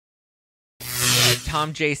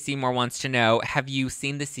Tom J. Seymour wants to know, have you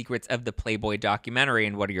seen The Secrets of the Playboy documentary,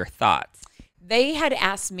 and what are your thoughts? They had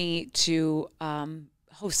asked me to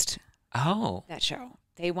host that show.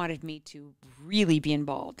 They wanted me to really be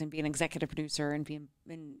involved and be an executive producer and be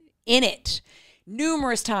in it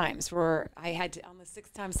numerous times, where I had to, on the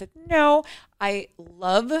sixth time, said, no, I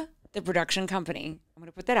love the production company. I'm going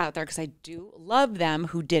to put that out there because I do love them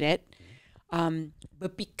who did it.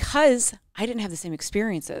 But because I didn't have the same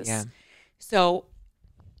experiences, so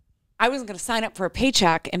I wasn't going to sign up for a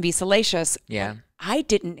paycheck and be salacious. Yeah. I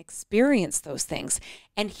didn't experience those things.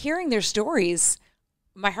 And hearing their stories,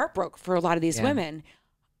 my heart broke for a lot of these women.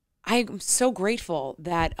 I'm so grateful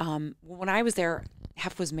that when I was there,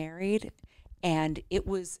 half was married, and it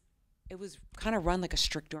was kind of run like a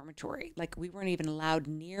strict dormitory. Like, we weren't even allowed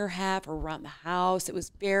near half or around the house. It was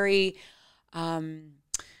very,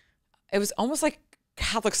 it was almost like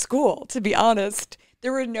Catholic school, to be honest.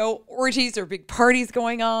 There were no orgies or big parties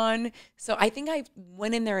going on. So I think I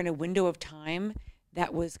went in there in a window of time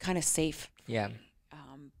that was kind of safe. Yeah.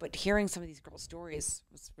 But hearing some of these girls' stories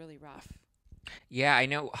was really rough. Yeah, I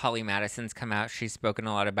know Holly Madison's come out. She's spoken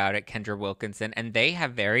a lot about it, Kendra Wilkinson, and they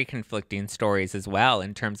have very conflicting stories as well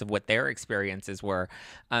in terms of what their experiences were.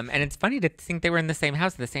 And it's funny to think they were in the same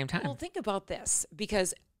house at the same time. Well, think about this,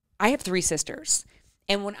 because I have 3 sisters.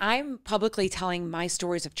 And when I'm publicly telling my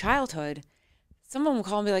stories of childhood, someone will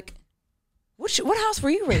call me like, what house were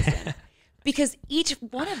you raised in? Because each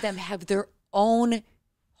one of them have their own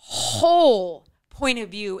whole point of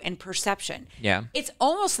view and perception. Yeah. It's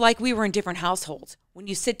almost like we were in different households. When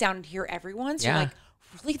you sit down and hear everyone's, you're like,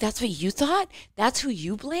 really? That's what you thought? That's who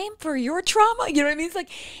you blame for your trauma? You know what I mean? It's like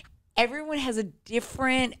everyone has a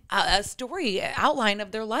different story outline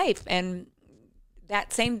of their life. And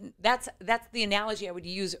that's the analogy I would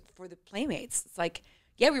use for the Playmates. It's like,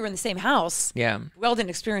 yeah, we were in the same house. Yeah. We all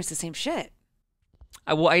didn't experience the same shit.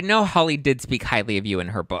 Well, I know Holly did speak highly of you in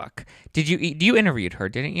her book. You interviewed her,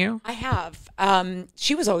 didn't you? I have.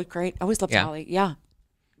 She was always great. I always loved Holly. Yeah.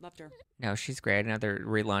 Loved her. No, she's great. I know they're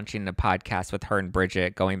relaunching a podcast with her and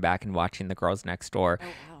Bridget, going back and watching The Girls Next Door. Oh,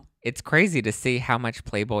 wow. It's crazy to see how much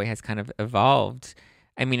Playboy has kind of evolved.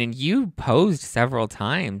 I mean, and you posed several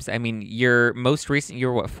times. I mean, your most recent, you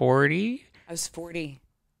were what, 40? I was 40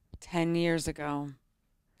 10 years ago.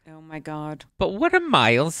 Oh my God. But what a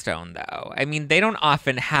milestone, though. I mean, they don't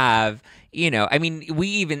often have, I mean,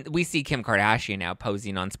 we see Kim Kardashian now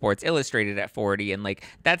posing on Sports Illustrated at 40, and like,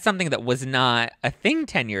 that's something that was not a thing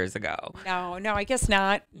 10 years ago. No, I guess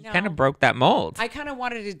not. No. Kind of broke that mold. I kind of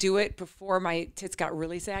wanted to do it before my tits got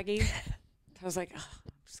really saggy. I was like, oh,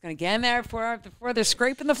 I'm just going to get in there before they're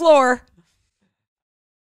scraping the floor.